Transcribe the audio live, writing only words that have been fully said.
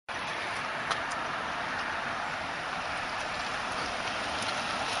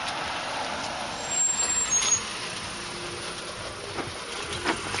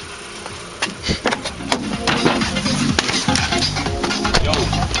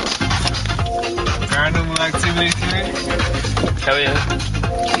Activity 3? Hell yeah.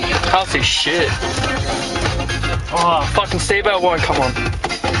 Can't see shit. Oh, fucking seatbelt won't come on.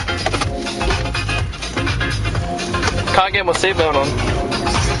 Can't get my seatbelt on.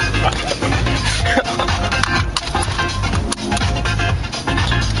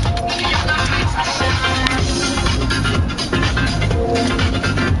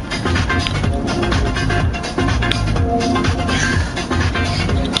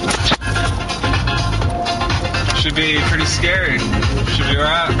 Should be pretty scary. Should be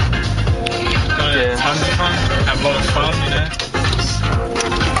alright. Yeah. Tons of fun. Have a lot of fun, you know.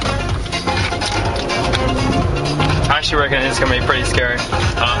 I actually reckon it's gonna be pretty scary.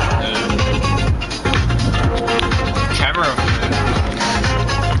 Camera.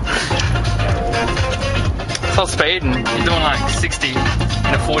 Stop speeding. You're doing like 60 in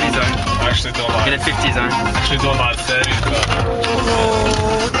a 40 zone. Actually doing like In a 50 zone. Actually doing like 30, but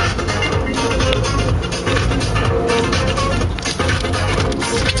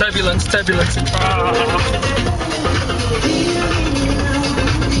Turbulence, turbulence.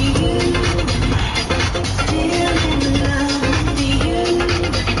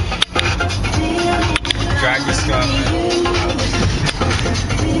 drag this guy.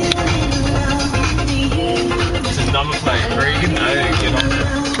 It's a number plate. Regan, no, get on there.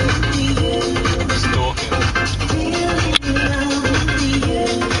 Stalking.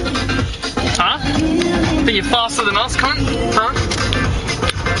 Huh? Think you're faster than us, cunt? Huh?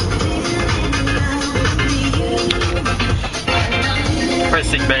 Pretty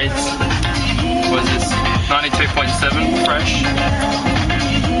sick beats. What is this? 92.7 fresh.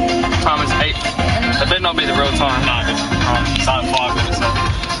 Time is 8. That better not be the real time. No, it's like 5 minutes off.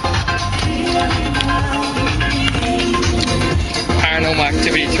 Paranormal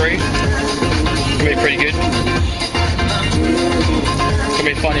Activity 3. Gonna be pretty good. Gonna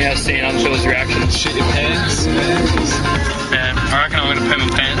be funny how seeing other people's reactions. Shit your pants. Yeah, I reckon I'm gonna poo my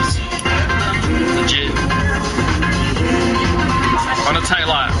pants. Legit. I'm gonna take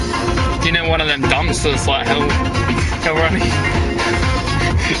like, you know, one of them dumpsters like hell running.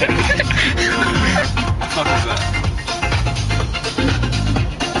 What the fuck is that?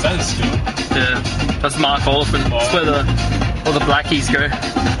 Is that a skill? Yeah, that's Mark Oliphant. That's where all the blackies go.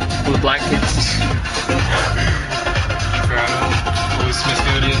 All the black kids. All the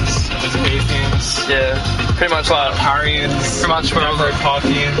Smithsonians, Elizabethans. Yeah, pretty much like Harians. Pretty much where all the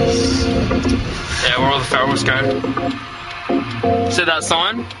Parkians. Yeah, where all the ferals go. See that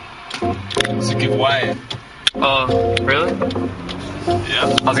sign? It's a giveaway. Oh, really? Yeah.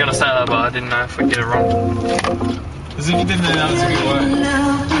 I was gonna say that, but I didn't know if we'd get it wrong. As if you didn't know that was a giveaway.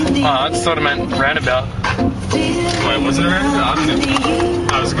 Oh, I just thought it meant roundabout. Wait, was it a roundabout? I didn't know.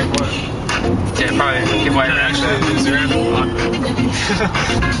 That was a giveaway. Yeah, probably giveaway Actually, it was a roundabout.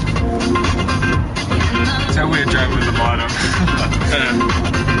 It's how weird driving with the bottom.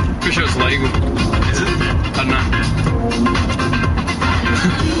 Yeah. Pretty sure it's legal. Is it? I don't know.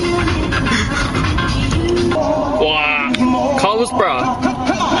 Wow. Coles, bro.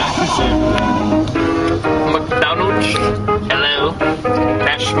 McDonald's. Hello.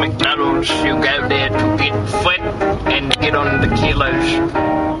 That's McDonald's. You go there to get fit and get on the kilos.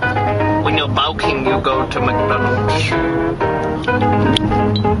 When you're bulking, you go to McDonald's.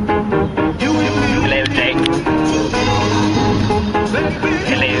 Hello, Jake.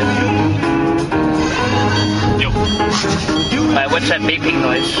 Hello. What's that beeping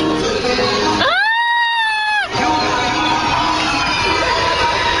noise?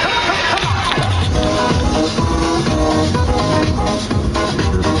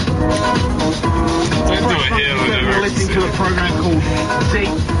 We're listening to a program called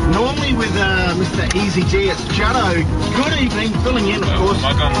Zeke. Normally with Mr. Easy G, it's Juddo. Good evening, filling in, of course. Am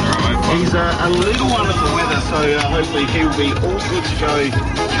I going the right way? He's a little under the weather, so hopefully he'll be all good to go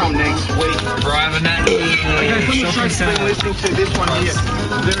come next week. Driving that. Okay, from the show, you've been listening to this one here,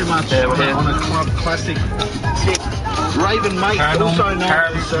 very much on a club classic set. Raven Mate, also known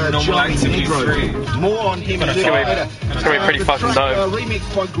as Johnny Negro. More on him a little later. It's gonna be pretty fucking dope.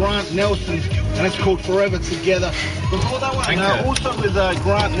 Remixed by Grant Nelson, and it's called Forever Together. Before that one, also with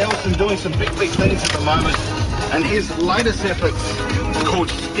Grant Nelson doing some big things at the moment, and his latest efforts called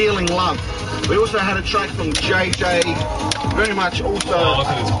Stealing Love. We also had a track from JJ, very much also a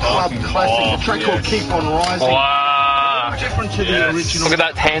club classic, a track called Keep On Rising. Wow. Different to the original. Look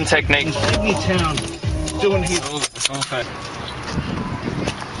at that hand technique. In Sydney town, doing his...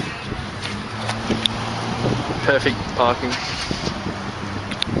 Perfect parking.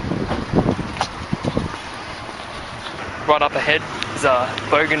 Right up ahead is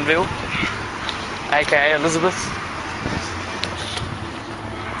Bougainville, aka Elizabeth.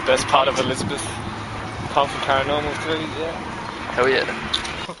 Best part of Elizabeth. Apart from Paranormal 3, yeah. Hell yeah.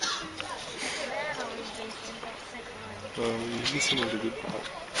 This one was a good part.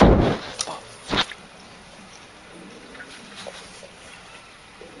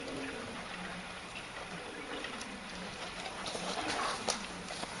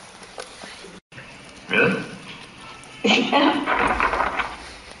 Really?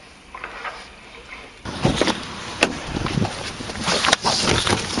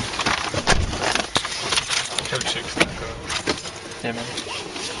 Kill chicks that go. Yeah, man.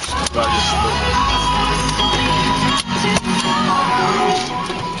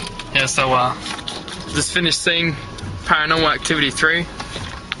 Yeah, so just finished seeing Paranormal Activity 3.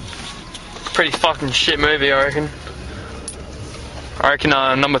 Pretty fucking shit movie, I reckon.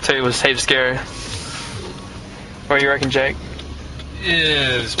 Number 2 was heaps scary. What do you reckon, Jake?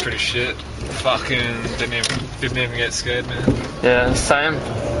 Yeah, it was pretty shit. Fucking didn't even get scared, man. Yeah, same.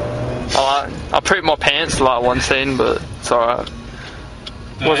 I pooped my pants like one scene, but it's alright.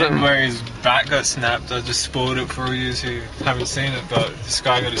 Wasn't where his back got snapped. I just spoiled it for you who haven't seen it, but this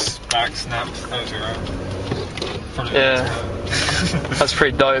guy got his back snapped. That was alright. Yeah, that's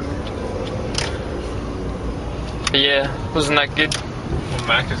pretty dope. But yeah, wasn't that good? Well,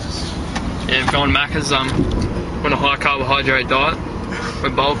 Macca's. Yeah, going Macca's on a high carbohydrate diet. We're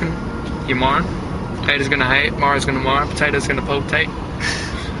bulking. You're Mirin. Tater's gonna hate. Mara's gonna Mara. Potato's gonna potate.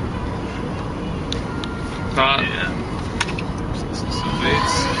 Alright. Yeah. Some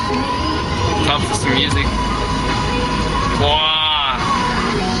beats. Time for some music. Wow.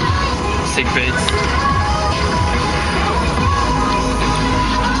 Sick beats.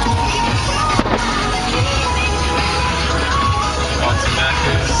 On to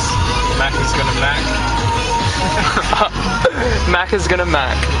Macca's. Macca's gonna Mac. Mac is gonna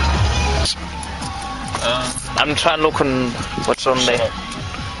Mac. I'm trying to look on what's on there.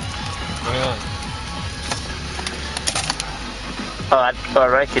 I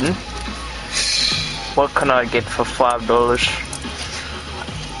reckon. What can I get for $5?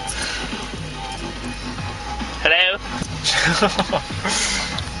 Hello?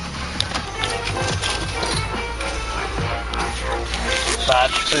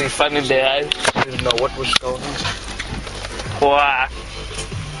 That's pretty funny there. I didn't know what was going on. Wow.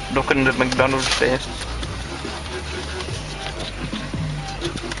 Looking at McDonald's there.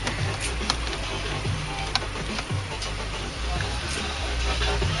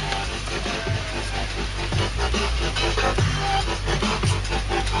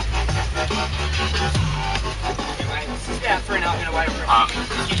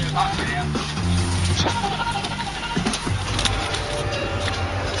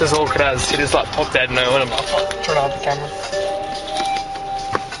 Just look at us, he just like popped out of nowhere and I'm like, turn off the camera.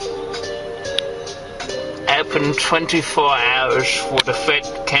 Open 24 hours would affect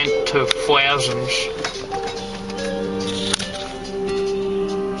count to thousands.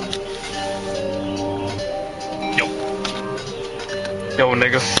 Yo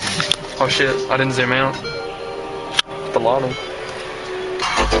nigga. Oh shit, I didn't zoom out. The lighting.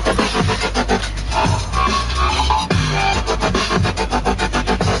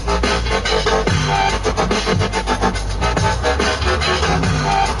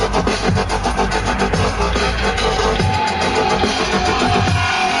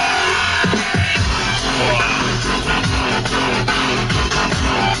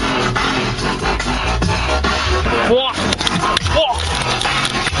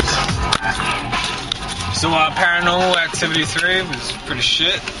 So Paranormal Activity 3 was pretty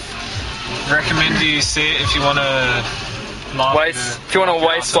shit. Recommend you see it if you want to If you want to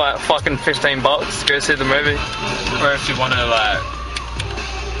waste like fucking $15, go see the movie. Or if you want to like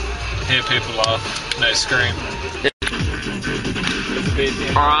hear people laugh, no scream.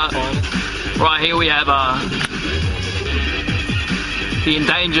 Alright, right here we have the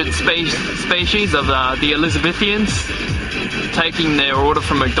endangered species of the Elizabethans taking their order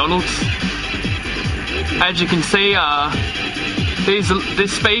from McDonald's. As you can see,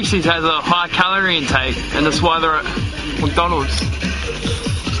 this species has a high calorie intake, and that's why they're at McDonald's.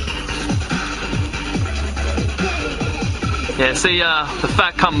 Yeah, see, the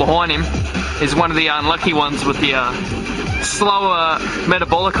fat cunt behind him is one of the unlucky ones with the slower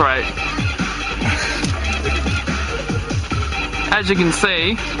metabolic rate. As you can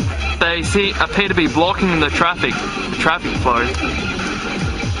see, they appear to be blocking the traffic flow.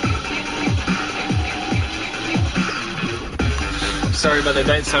 Sorry, but they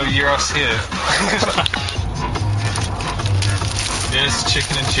don't sell gyros here. Yes,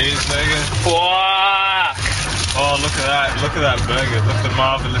 chicken and cheese burger. Fuck! Oh, look at that! Look at that burger! Look at the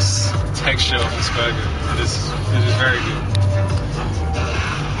marvelous texture of this burger. It is very good.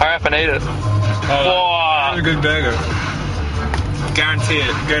 Hurry up and eat it. That's a good burger. Guarantee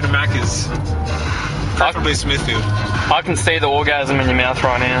it. Go to Macca's. Preferably Smithfield. I can see the orgasm in your mouth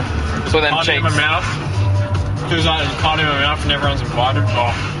right now. It's with them Party in cheeks. my mouth. Feels like there's a party in my mouth and everyone's invited.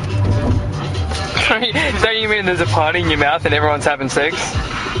 Oh. Don't you mean there's a party in your mouth and everyone's having sex?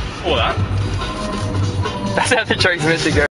 All that. That's how the joke's meant to go.